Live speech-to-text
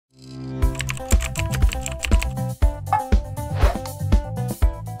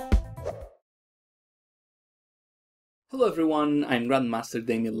Hello everyone, I'm Grandmaster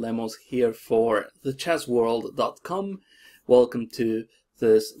Damien Lemos here for TheChessWorld.com. Welcome to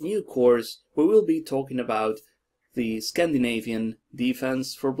this new course where we'll be talking about the Scandinavian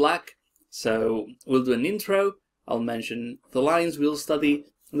defense for black. So we'll do an intro, I'll mention the lines we'll study,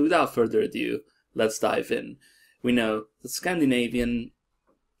 and without further ado, let's dive in. We know the Scandinavian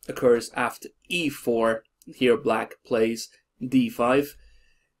occurs after e4, here black plays d5.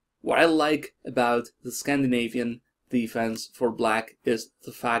 What I like about the Scandinavian defense for black is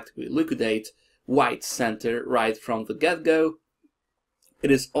the fact we liquidate white's center right from the get-go.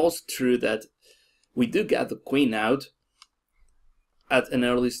 It is also true that we do get the queen out at an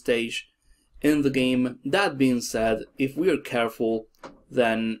early stage in the game. That being said, if we are careful,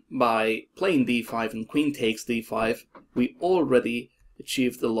 then by playing d5 and queen takes d5, we already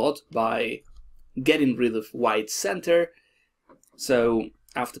achieved a lot by getting rid of white's center. So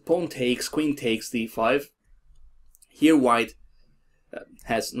after pawn takes, queen takes d5, here white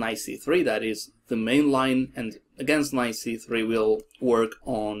has knight c3, that is the main line, and against knight c3 we'll work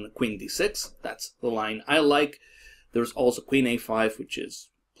on queen d6, that's the line I like. There's also queen a5, which is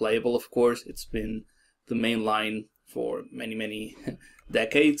playable, of course. It's been the main line for many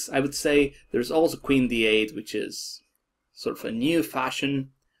decades, I would say. There's also queen d8, which is sort of a new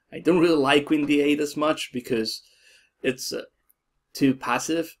fashion. I don't really like queen d8 as much because it's too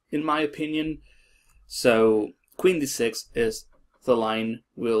passive in my opinion. So queen d6 is the line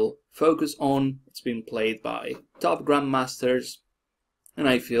we'll focus on. It's been played by top grandmasters, and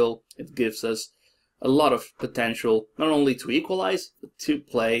I feel it gives us a lot of potential, not only to equalize, but to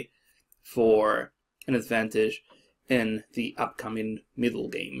play for an advantage in the upcoming middle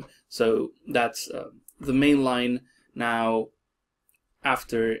game. So that's the main line. Now,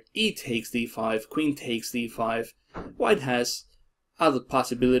 after e takes d5, queen takes d5, white has other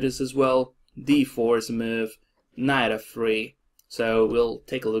possibilities as well. d4 is a move, knight f3, so we'll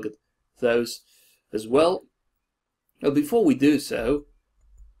take a look at those as well. But before we do so,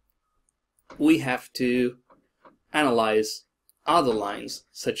 we have to analyze other lines,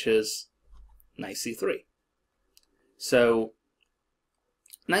 such as knight c3. So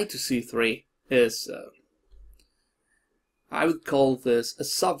knight to c3 is, I would call this a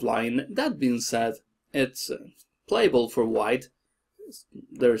subline. That being said, it's playable for white.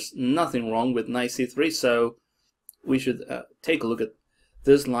 There's nothing wrong with knight c3, so we should take a look at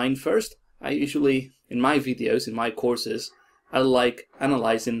this line first. I usually, in my videos, in my courses, I like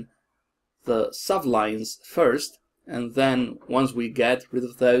analyzing the sublines first, and then once we get rid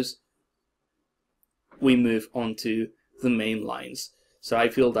of those, we move on to the main lines. So I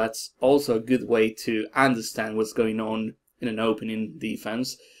feel that's also a good way to understand what's going on in an opening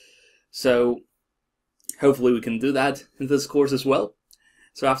defense. So hopefully we can do that in this course as well.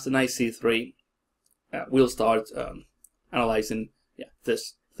 So after knight c3, we'll start analyzing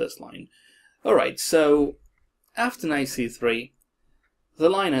this line. Alright, so after knight c3, the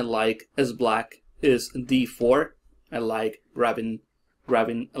line I like as black is d4. I like grabbing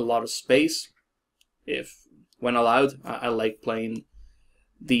a lot of space. If when allowed, I like playing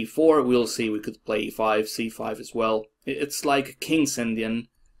d4. We'll see, we could play e5, c5 as well. It's like King's Indian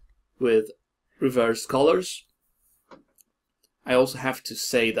with reversed colors. I also have to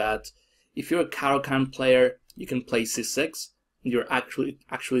say that if you're a Caro-Kann player, you can play c6, and you're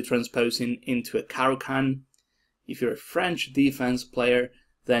actually transposing into a Caro-Kann. If you're a French defense player,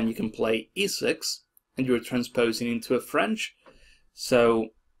 then you can play e6, and you're transposing into a French. So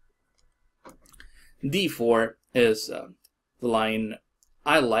d4 is the line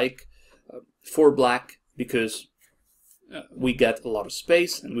I like for black, because we get a lot of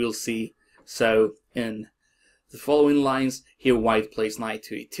space, and we'll see. So in the following lines, here white plays knight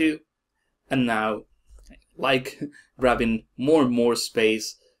to e2, and now I like grabbing more and more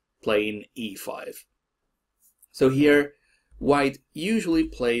space playing e5. So here white usually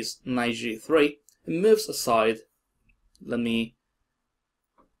plays knight g3 and moves aside. Let me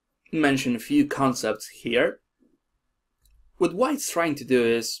mention a few concepts here. What white's trying to do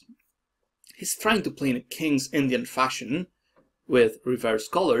is he's trying to play in a King's Indian fashion with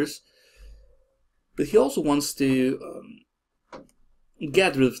reversed colors, but he also wants to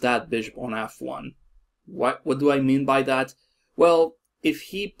get rid of that bishop on f1. What do I mean by that? Well, if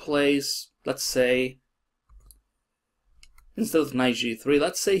he plays, let's say, instead of knight g3,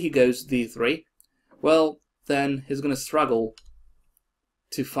 let's say he goes d3, well, then he's going to struggle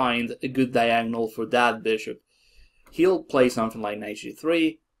to find a good diagonal for that bishop. He'll play something like knight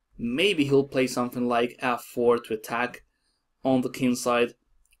g3, maybe he'll play something like f4 to attack on the king side.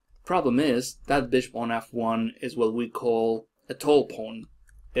 Problem is, that bishop on f1 is what we call a tall pawn.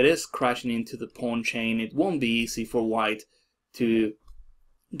 it is crashing into the pawn chain. It won't be easy for white to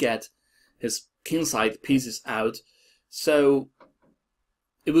get his kingside pieces out, so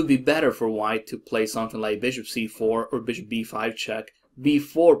it would be better for white to play something like bishop c4 or bishop b5 check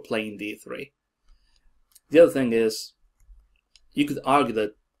before playing d3. The other thing is, you could argue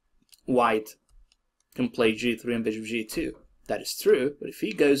that white can play g3 and bishop g2. That is true, but if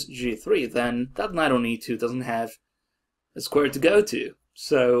he goes g3, then that knight on e2 doesn't have a square to go to.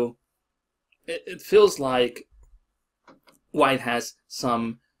 So it feels like white has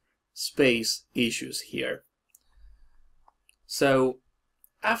some space issues here. So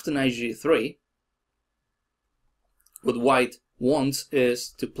after knight g3, what white wants is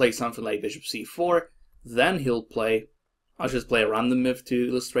to play something like bishop c4. Then he'll play, I'll just play a random move to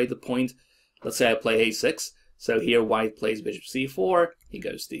illustrate the point. Let's say I play a6. So here white plays bishop c4, he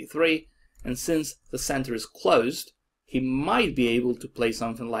goes d3, and since the center is closed, he might be able to play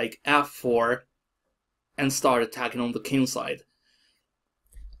something like f4 and start attacking on the king side.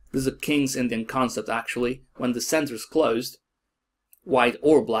 This is a King's Indian concept actually. When the center is closed, white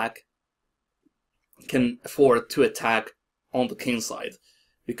or black can afford to attack on the king side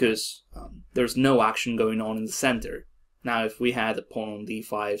because there's no action going on in the center. Now if we had a pawn on d5,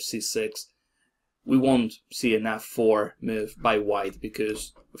 c6, we won't see an f4 move by white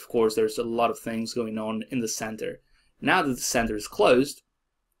because, of course, there's a lot of things going on in the center. Now that the center is closed,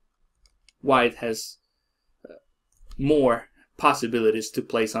 white has more possibilities to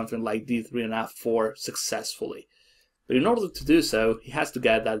play something like d3 and f4 successfully. But in order to do so, he has to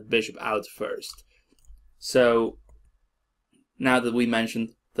get that bishop out first. So, now that we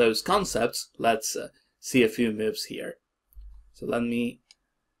mentioned those concepts, let's see a few moves here. So let me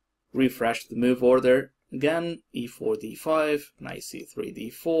refresh the move order again. e4, d5, knight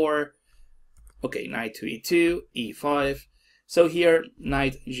c3, d4. Okay, knight to e2, e5. So here,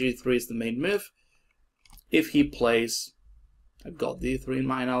 knight g3 is the main move. If he plays, I've got d3 in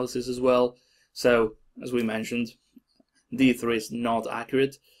my analysis as well. So, as we mentioned, d3 is not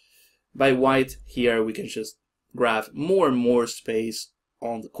accurate. By white, here we can just grab more and more space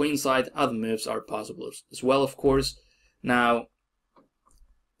on the queen side. Other moves are possible as well, of course. Now,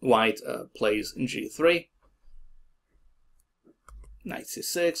 white plays in g3, knight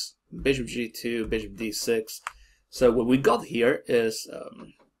c6, bishop g2, bishop d6. So what we got here is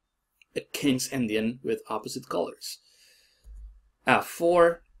a King's Indian with opposite colors.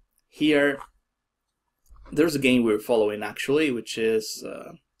 f4, here there's a game we're following actually, which is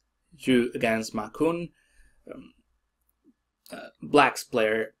Zhu against Ma Kun. Black's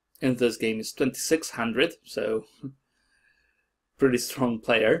player in this game is 2600, so pretty strong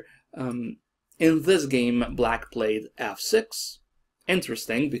player. In this game, black played f6.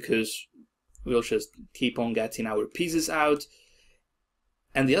 Interesting, because we'll just keep on getting our pieces out.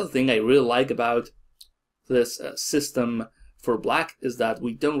 And the other thing I really like about this system for black is that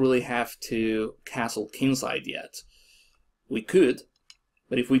we don't really have to castle kingside yet. We could,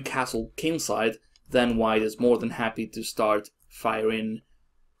 but if we castle kingside, then white is more than happy to start firing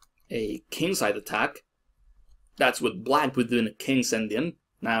a kingside attack. That's what black would do in a King's Indian.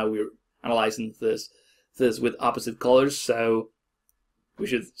 Now we're analyzing this with opposite colors, so we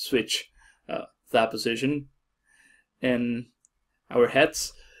should switch that position in our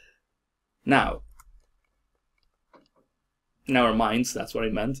heads. Now, in our minds, that's what I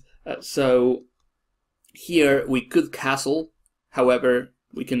meant. So here we could castle, however,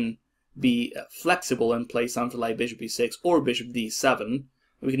 we can be flexible and play something like bishop e6 or bishop d7.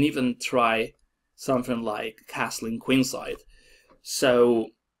 We can even try something like castling queenside. So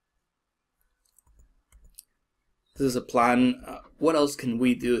this is a plan. What else can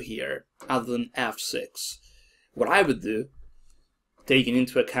we do here other than f6? What I would do, taking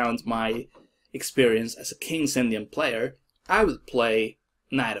into account my experience as a King's Indian player, I would play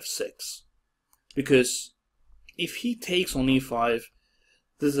knight f6. Because if he takes on e5,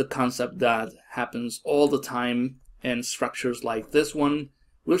 this is a concept that happens all the time in structures like this one.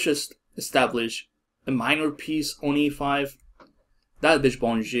 We'll just establish a minor piece on e5. That bishop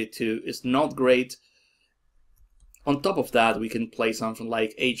on g2 is not great. On top of that, we can play something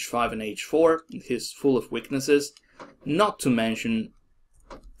like h5 and h4. It is full of weaknesses. Not to mention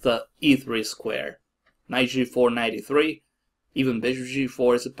the e3 square. Knight g4, knight e3. Even bishop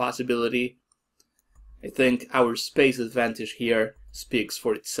g4 is a possibility. I think our space advantage here speaks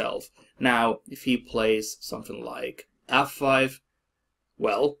for itself. Now, if he plays something like f5,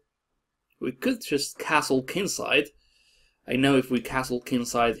 well, we could just castle kingside. I know if we castle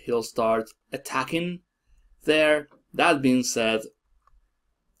kingside, he'll start attacking there. That being said,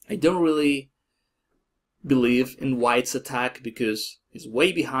 I don't really believe in white's attack because is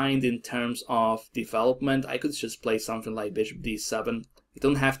way behind in terms of development. I could just play something like bishop d7. I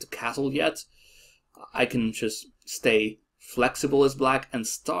don't have to castle yet. I can just stay flexible as black and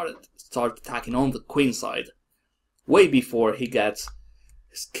start attacking on the queen side way before he gets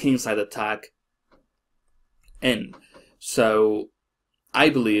his king side attack in. So I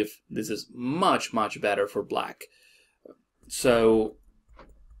believe this is much better for black. So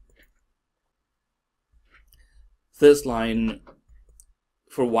this line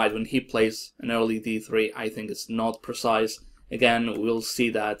for white, when he plays an early d3, I think it's not precise. Again, we'll see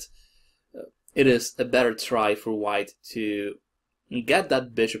that it is a better try for white to get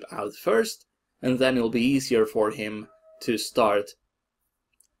that bishop out first, and then it'll be easier for him to start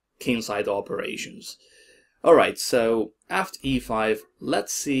kingside operations. Alright, so after e5,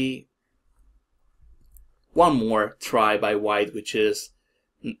 let's see one more try by white, which is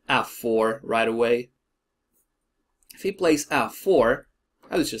f4 right away. If he plays f4,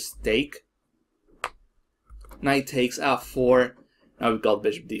 I would just take. Knight takes f4. Now we've got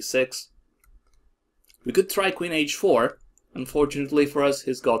bishop d6. We could try queen h4. Unfortunately for us,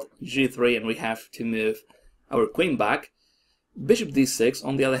 he's got g3 and we have to move our queen back. Bishop d6,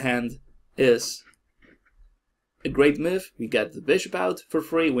 on the other hand, is a great move. We get the bishop out for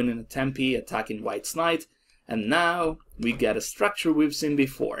free, winning a tempi, attacking white's knight. And now we get a structure we've seen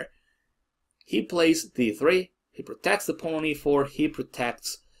before. He plays d3. He protects the pawn on e4. He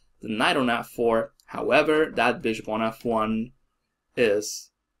protects the knight on f4. However, that bishop on f1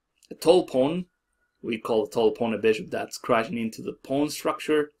 is a tall pawn. We call a tall pawn a bishop that's crashing into the pawn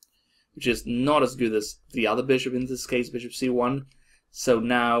structure, which is not as good as the other bishop, in this case bishop c1. So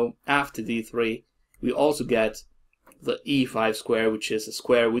now, after d3, we also get the e5 square, which is a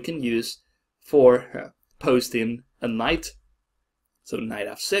square we can use for posting a knight. So knight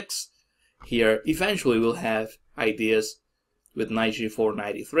f6. Here, eventually we'll have ideas with knight g4,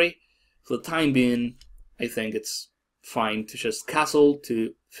 knight e3. For the time being, I think it's fine to just castle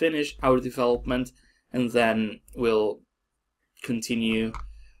to finish our development, and then we'll continue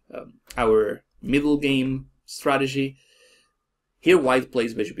our middle game strategy. Here white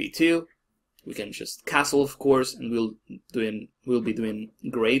plays bishop e2. We can just castle, of course, and we'll be doing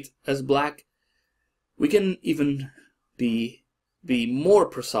great as black. We can even be more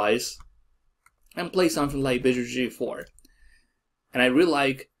precise and play something like bishop g4. And I really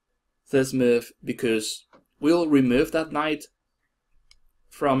like this move because we'll remove that knight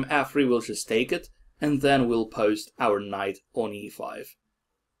from f3, we'll just take it, and then we'll post our knight on e5.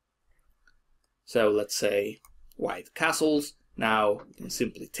 So let's say white castles. Now we can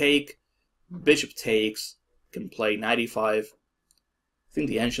simply take, bishop takes, can play knight e5. I think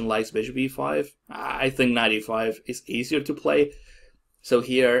the ancient likes bishop e5. I think knight e5 is easier to play. So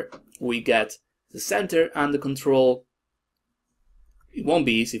here we get the center under control. It won't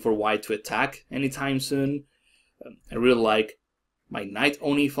be easy for white to attack anytime soon. I really like my knight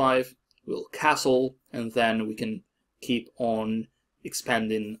on e5. We'll castle, and then we can keep on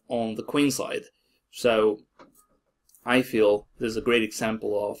expanding on the queen side. So I feel this is a great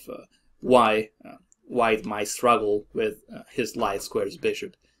example of why white might struggle with his light squares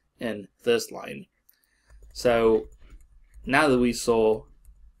bishop in this line. So now that we saw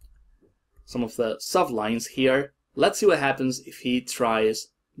some of the soft lines here, let's see what happens if he tries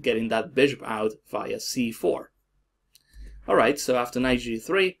getting that bishop out via c4. Alright, so after knight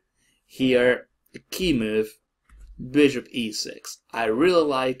g3, here a key move, bishop e6. I really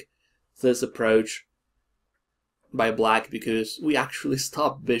like this approach by black because we actually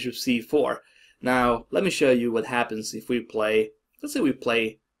stop bishop c4. Now, let me show you what happens if we play, let's say we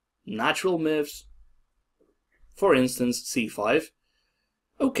play natural moves, for instance c5.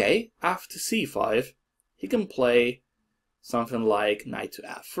 Okay, after c5, he can play something like knight to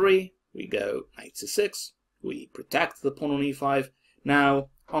f3, we go knight to 6, we protect the pawn on e5. Now,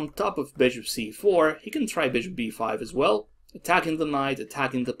 on top of bishop c4, he can try bishop b5 as well, attacking the knight,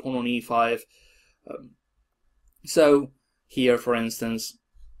 attacking the pawn on e5. So, here, for instance,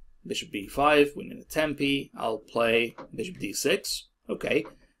 bishop b5, winning a tempi, I'll play bishop d6. Okay,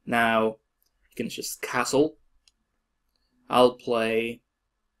 now, he can just castle. I'll play,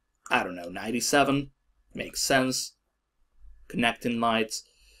 I don't know, knight e7, makes sense, connecting knights.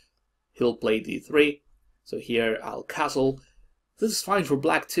 He'll play d3, so here I'll castle. This is fine for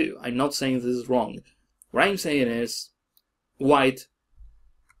black too, I'm not saying this is wrong. What I'm saying is, white,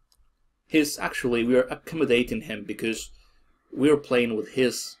 we're accommodating him because we're playing with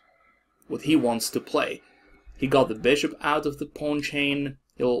what he wants to play. He got the bishop out of the pawn chain,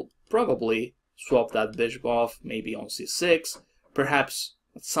 he'll probably swap that bishop off, maybe on c6, perhaps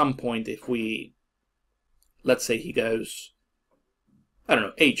at some point if we, let's say he goes I don't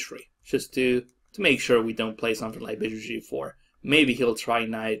know, h3, just to make sure we don't play something like bishop g4. Maybe he'll try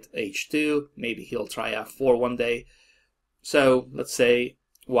knight h2, maybe he'll try f4 one day. So let's say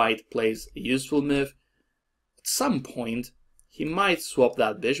white plays a useful move. At some point, he might swap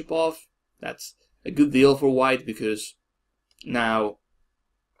that bishop off. That's a good deal for white because now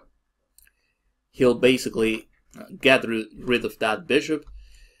he'll basically get rid of that bishop.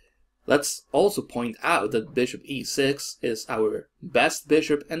 Let's also point out that bishop e6 is our best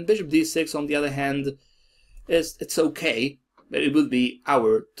bishop, and bishop d6 on the other hand it's okay, but it would be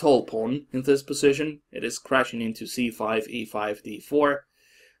our tall pawn in this position. It is crashing into c5, e5, d4.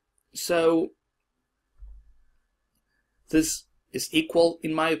 So this is equal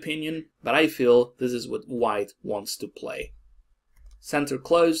in my opinion, but I feel this is what white wants to play. Center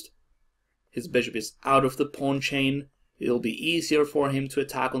closed, his bishop is out of the pawn chain. It'll be easier for him to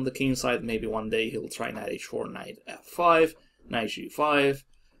attack on the king side. Maybe one day he'll try knight h4, knight f5, knight g5.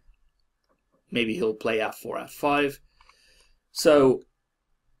 Maybe he'll play f4, f5. So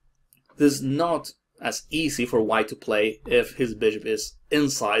this is not as easy for white to play if his bishop is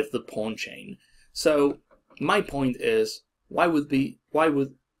inside the pawn chain. So my point is, why would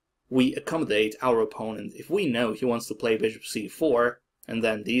we accommodate our opponent if we know he wants to play bishop c4 and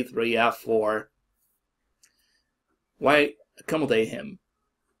then d3, f4? Why accommodate him?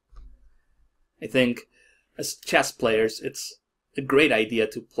 I think as chess players it's a great idea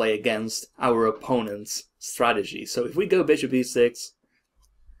to play against our opponent's strategy. So if we go bishop e6,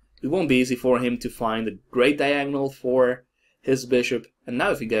 it won't be easy for him to find a great diagonal for his bishop. And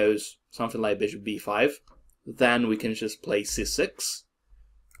now if he goes something like bishop b5, then we can just play c6.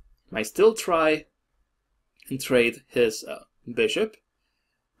 Might still try and trade his bishop,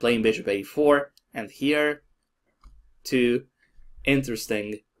 playing bishop a4, and here two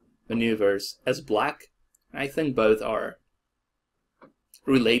interesting maneuvers as black. I think both are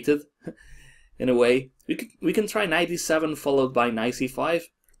related in a way. We can try knight e7 followed by knight c5,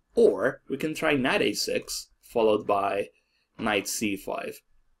 or we can try knight a6 followed by knight c5.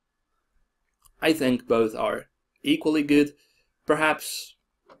 I think both are equally good. Perhaps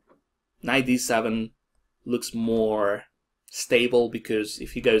knight d7 looks more stable because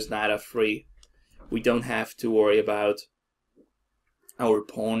if he goes knight f3, we don't have to worry about our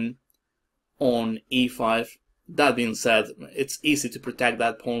pawn on e5. That being said, it's easy to protect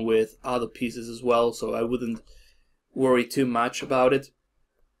that pawn with other pieces as well, so I wouldn't worry too much about it.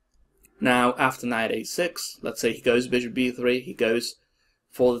 Now, after knight a6, let's say he goes bishop b3, he goes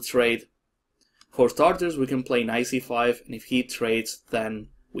for the trade. For starters, we can play knight c5, and if he trades, then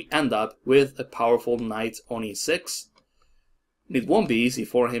we end up with a powerful knight on e6. It won't be easy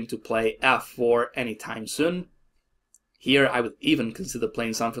for him to play f4 anytime soon. Here I would even consider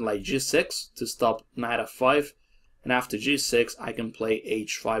playing something like g6 to stop knight f5, and after g6 I can play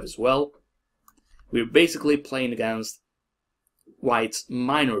h5 as well. We're basically playing against white's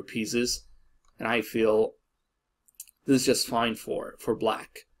minor pieces, and I feel this is just fine for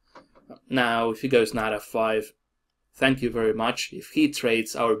black. Now if he goes knight f5, thank you very much. If he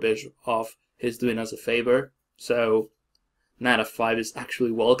trades our bishop off, he's doing us a favor, so knight f5 is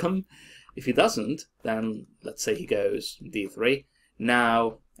actually welcome. If he doesn't, then let's say he goes d3.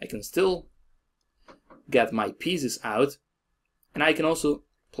 Now I can still get my pieces out, and I can also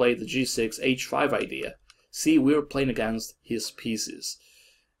play the g6 h5 idea. See, we're playing against his pieces,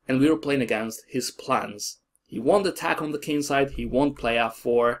 and we're playing against his plans. He won't attack on the king side, he won't play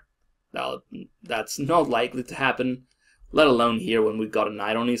f4. Now, that's not likely to happen, let alone here when we got a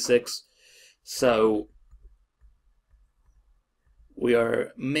knight on e6. So we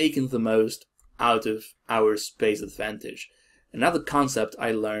are making the most out of our space advantage. Another concept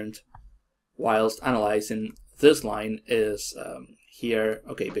I learned whilst analyzing this line is here,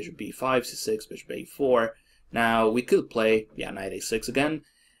 okay, bishop b5, c6, bishop a4. Now we could play, knight a6 again.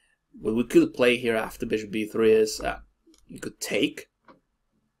 What we could play here after bishop b3 is, we could take.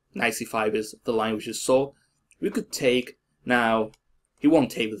 Knight c5 is the line we just saw. We could take. Now, he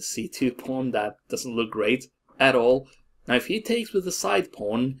won't take with the c2 pawn, that doesn't look great at all. Now if he takes with the side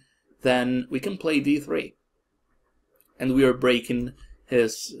pawn, then we can play d3. And we are breaking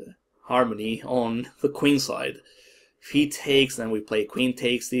his harmony on the queen side. If he takes, then we play queen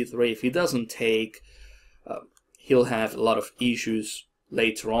takes d3. If he doesn't take, he'll have a lot of issues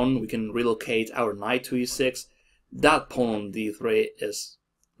later on. We can relocate our knight to e6. That pawn on d3 is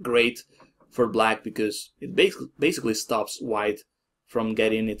great for black because it basically stops white from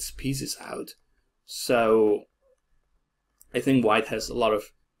getting its pieces out. So I think white has a lot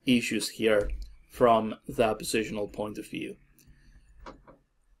of issues here from the positional point of view.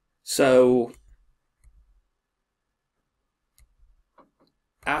 So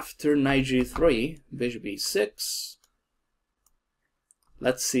after knight g3, bishop e6.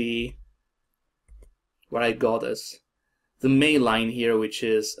 Let's see what I got as the main line here, which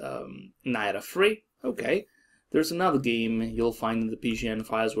is knight f3. Okay, there's another game you'll find in the PGN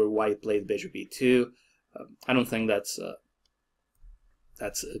files where white played bishop e2. I don't think that's a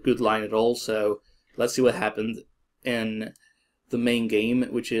good line at all, so let's see what happened in the main game,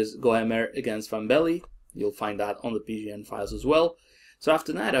 which is Goemer against Van Belly. You'll find that on the PGN files as well. So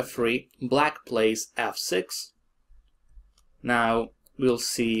after knight f3, black plays f6. Now we'll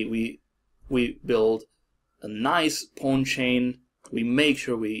see we build a nice pawn chain. We make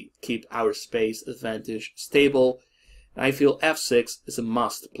sure we keep our space advantage stable. And I feel f6 is a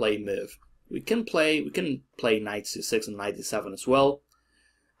must-play move. We can play knight c6 and knight d7 as well.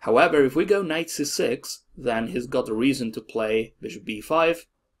 However, if we go knight c6, then he's got a reason to play bishop b5.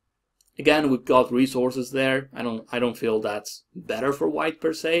 Again, we've got resources there. I don't feel that's better for white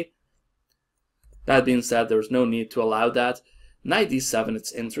per se. That being said, there's no need to allow that. Knight d7,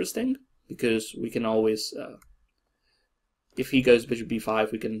 it's interesting because we can always, if he goes bishop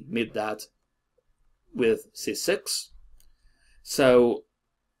b5, we can meet that with c6. So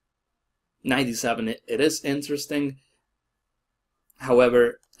knight d7, it is interesting.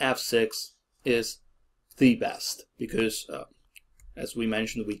 However, f6 is the best because, as we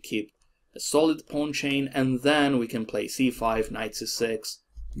mentioned, we keep a solid pawn chain, and then we can play c5, knight c6,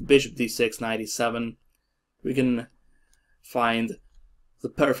 bishop d6, knight e7. We can find the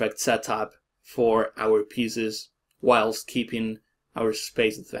perfect setup for our pieces whilst keeping our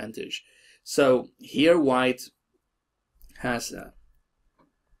space advantage. So here white has a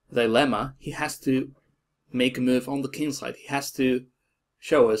dilemma. He has to make a move on the king side. He has to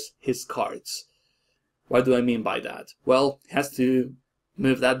show us his cards. What do I mean by that? Well, he has to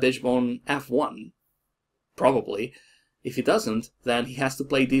move that bishop on f1, probably. If he doesn't, then he has to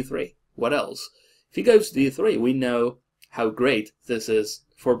play d3. What else? If he goes d3, we know how great this is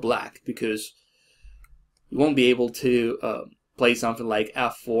for black, because he won't be able to play something like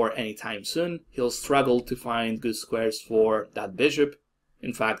f4 anytime soon. He'll struggle to find good squares for that bishop.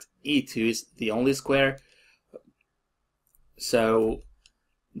 In fact, e2 is the only square. So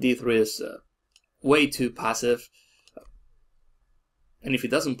d3 is way too passive. And if he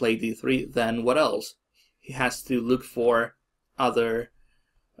doesn't play d3, then what else? He has to look for other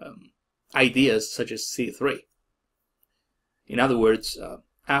ideas such as c3. In other words,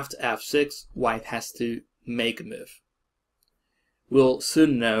 after f6, white has to make a move. We'll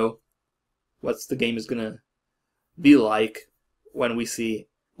soon know what the game is going to be like when we see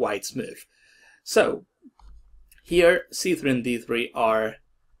white's move. So here, c3 and d3 are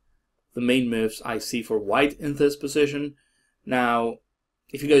the main moves I see for white in this position. Now,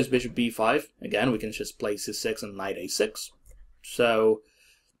 if he goes bishop b5, again, we can just play c6 and knight a6. So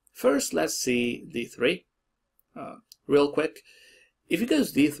first, let's see d3 real quick. If he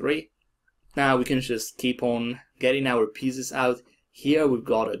goes d3, now we can just keep on getting our pieces out. Here we've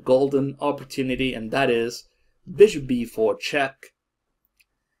got a golden opportunity, and that is bishop b4 check.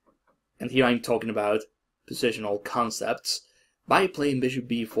 And here I'm talking about positional concepts. By playing bishop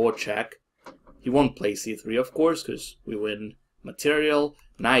b4 check, he won't play c3, of course, because we win material.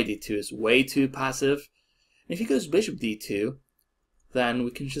 Knight d2 is way too passive. If he goes bishop d2, then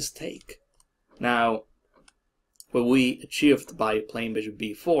we can just take. Now, what we achieved by playing bishop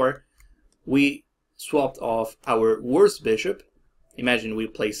b4, we swapped off our worst bishop. Imagine we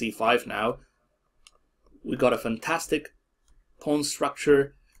play c5 now. We got a fantastic pawn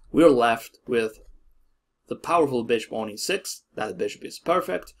structure. We're left with the powerful bishop on e6. That bishop is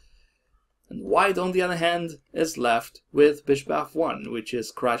perfect. And white, on the other hand, is left with bishop f1, which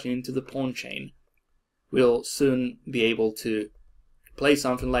is crashing into the pawn chain. We'll soon be able to play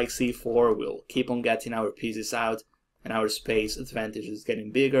something like c4. We'll keep on getting our pieces out, and our space advantage is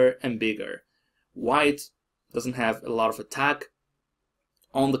getting bigger and bigger. White doesn't have a lot of attack.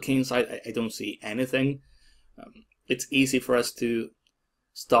 On the king side, I don't see anything. It's easy for us to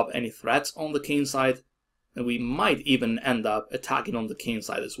stop any threats on the king side, and we might even end up attacking on the king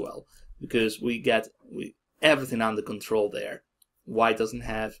side as well, because we get everything under control there. White doesn't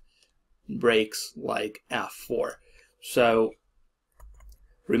have breaks like f4. So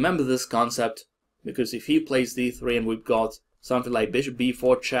remember this concept, because if he plays d3 and we've got something like bishop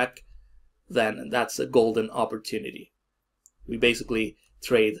b4 check, then that's a golden opportunity. We basically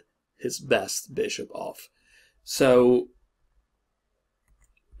trade his best bishop off. So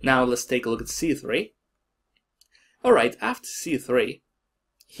now let's take a look at c3. Alright, after c3,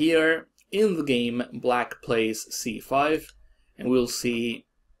 here in the game, black plays c5, and we'll see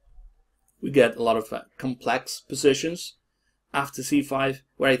we get a lot of complex positions. after c5,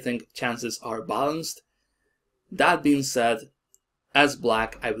 where I think chances are balanced. That being said, as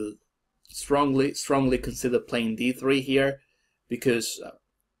black, I will strongly consider playing d3 here, because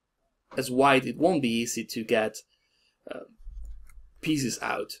as white, it won't be easy to get pieces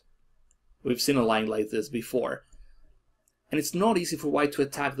out. We've seen a line like this before. And it's not easy for white to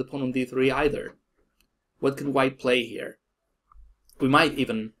attack the pawn on d3 either. What can white play here? We might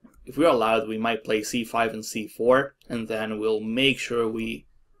even, if we're allowed, we might play c5 and c4, and then we'll make sure we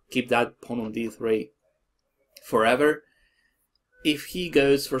keep that pawn on d3 forever. If he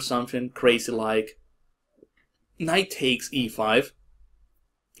goes for something crazy like knight takes e5,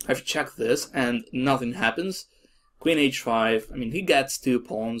 I've checked this and nothing happens. Queen h5, I mean, he gets 2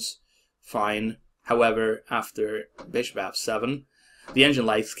 pawns, fine. However, after bishop f7, the engine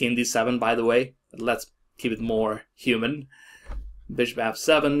likes king d7, by the way. Let's keep it more human. Bishop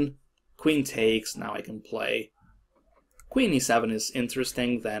f7, queen takes, now I can play. Queen e7 is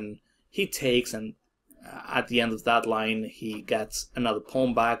interesting, then he takes, and at the end of that line he gets another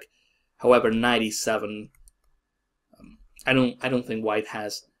pawn back. However, knight e7, I don't think white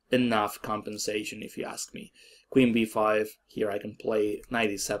has enough compensation, if you ask me. Queen b5, here I can play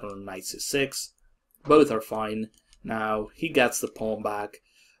knight e7 or knight c6. Both are fine. Now he gets the pawn back,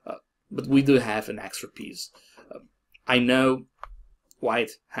 but we do have an extra piece. I know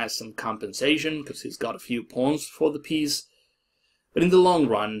white has some compensation because he's got a few pawns for the piece, but in the long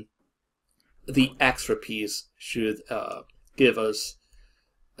run, the extra piece should give us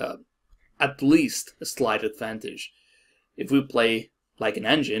at least a slight advantage. If we play like an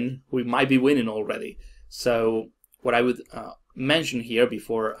engine, we might be winning already. So what I would mention here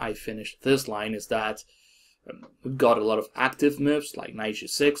before I finish this line is that we've got a lot of active moves like knight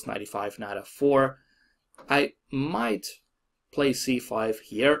g6, knight e5, knight f4. I might play c5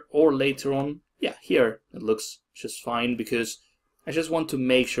 here, or later on, yeah, here it looks just fine, because I just want to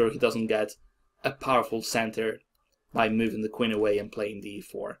make sure he doesn't get a powerful center by moving the queen away and playing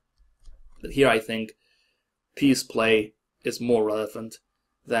d4. But here I think piece play is more relevant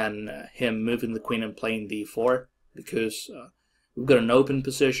than him moving the queen and playing d4, because we've got an open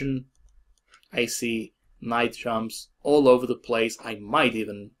position. I see knight jumps all over the place. I might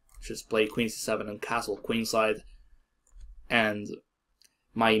even just play queen c7 and castle queenside, and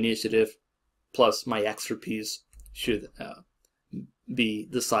my initiative plus my extra piece should be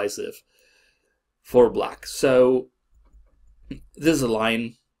decisive for black. So this is a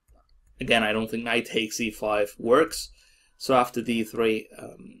line. Again, I don't think knight takes e5 works. So after d3,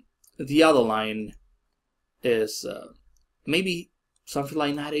 the other line is maybe something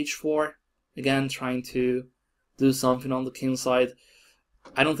like knight h4. Again, trying to do something on the king side.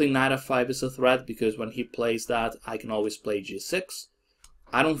 I don't think knight f5 is a threat, because when he plays that, I can always play g6.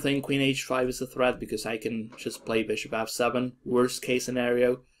 I don't think queen h5 is a threat, because I can just play bishop f7, worst case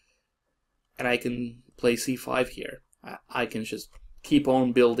scenario. And I can play c5 here. I can just keep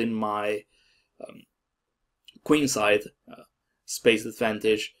on building my queenside space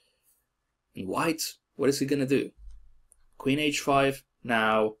advantage. And white, what is he gonna do? Queen h5,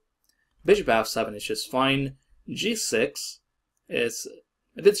 now bishop f7 is just fine. g6 is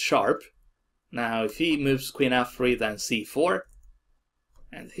a bit sharp. Now if he moves queen f3, then c4,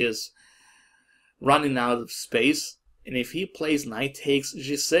 and he's running out of space. And if he plays knight takes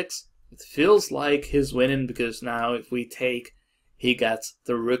g6, it feels like he's winning, because now if we take, he gets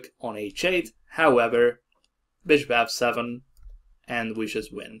the rook on h8. However, bishop f7, and we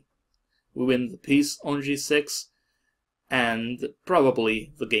just win. We win the piece on g6, and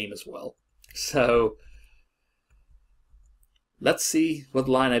probably the game as well. So let's see what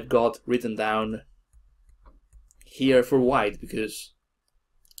line I've got written down here for white, because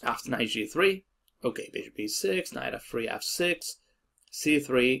after knight g3, okay, bishop e6, knight f3, f6,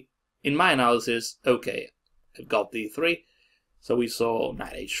 c3. In my analysis, okay, I've got d3. So we saw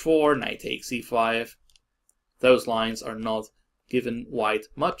knight h4, knight takes e5. Those lines are not giving white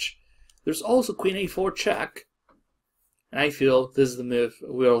much. There's also queen a4 check. And I feel this is the move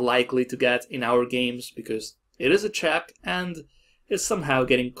we're likely to get in our games, because it is a check and it's somehow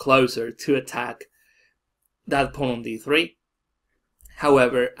getting closer to attack that pawn on d3.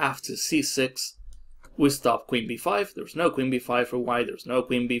 However, after c6, we stop queen b5. There's no queen b5 for white. There's no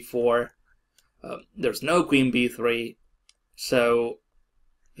queen b4. There's no queen b3. So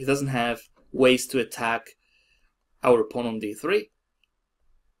he doesn't have ways to attack our pawn on d3.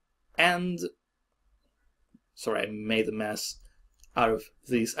 And sorry, I made a mess out of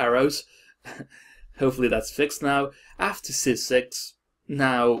these arrows. Hopefully that's fixed now. After c6,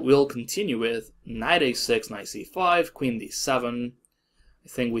 now we'll continue with knight a6, knight c5, queen d7. I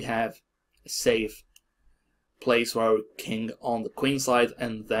think we have a safe place our king on the queen side,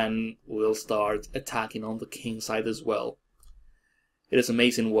 and then we'll start attacking on the king side as well. It is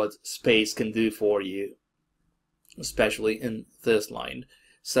amazing what space can do for you, especially in this line.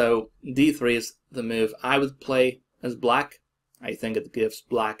 So d3 is the move I would play as black. I think it gives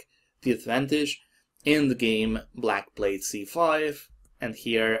black the advantage. In the game, black played c5, and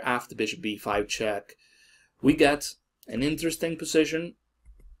here after bishop b5 check, we get an interesting position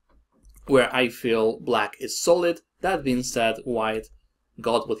where I feel black is solid. That being said, white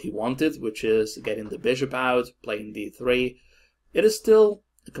got what he wanted, which is getting the bishop out, playing d3. It is still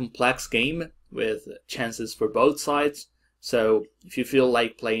a complex game with chances for both sides, so if you feel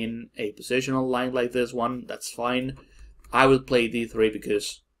like playing a positional line like this one, that's fine. I would play d3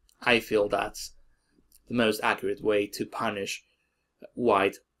 because I feel that's the most accurate way to punish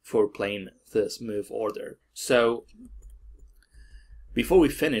white for playing this move order. So before we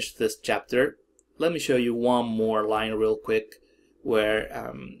finish this chapter, let me show you one more line real quick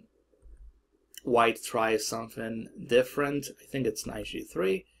where white tries something different. I think it's knight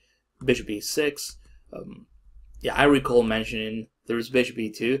g3, bishop e6. Yeah, I recall mentioning there is bishop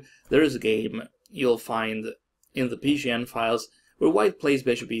e2. There is a game you'll find in the PGN files where white plays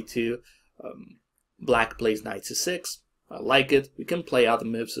bishop e2, black plays knight c6. I like it. We can play other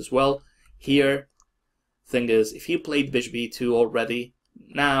moves as well. Here, thing is, if he played bishop e2 already,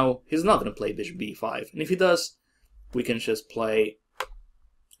 now he's not going to play bishop b5. And if he does, we can just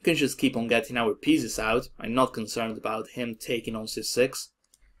keep on getting our pieces out. I'm not concerned about him taking on c6,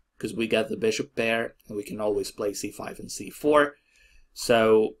 because we get the bishop pair, and we can always play c5 and c4.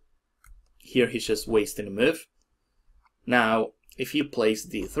 So here he's just wasting a move. Now, if he plays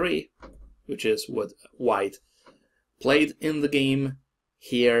d3, which is what white played in the game,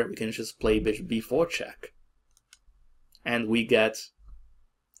 here we can just play bishop b4 check. And we get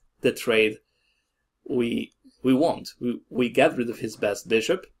the trade we want. We get rid of his best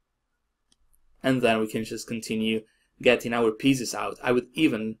bishop, and then we can just continue getting our pieces out. I would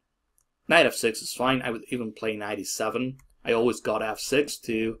even, knight f6 is fine, I would even play knight e7. I always got f6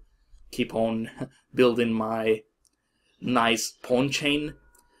 to keep on building my nice pawn chain.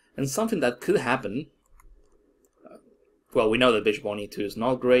 And something that could happen, well, we know that bishop on e2 is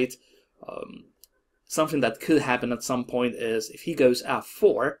not great. Something that could happen at some point is if he goes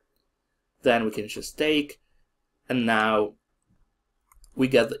f4, then we can just take, and now we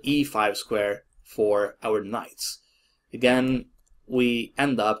get the e5 square for our knights. Again, we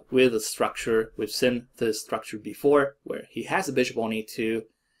end up with a structure, we've seen this structure before, where he has a bishop on e2,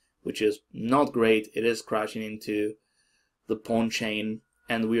 which is not great. It is crashing into the pawn chain,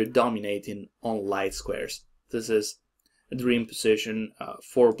 and we are dominating on light squares. This is a dream position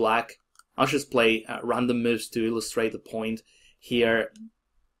for black. I'll just play random moves to illustrate the point here.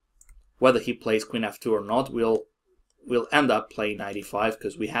 Whether he plays queen f2 or not, we'll end up playing knight e5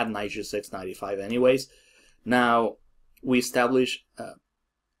 because we had knight g6, knight e5 anyways. Now we establish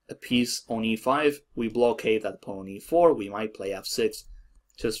a piece on e5. We blockade that pawn on e4. We might play f6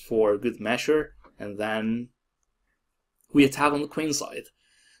 just for good measure, and then we attack on the queen side.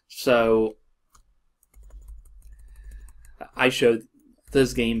 So I showed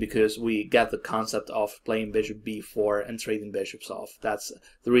this game because we get the concept of playing bishop b4 and trading bishops off. That's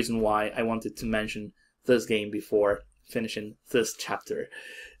the reason why I wanted to mention this game before finishing this chapter.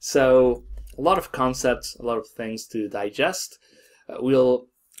 So a lot of concepts, a lot of things to digest. We'll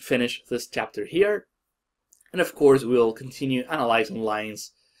finish this chapter here, and of course we'll continue analyzing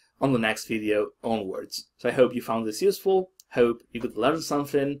lines on the next video onwards. So I hope you found this useful, hope you could learn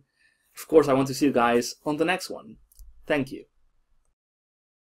something. Of course I want to see you guys on the next one. Thank you.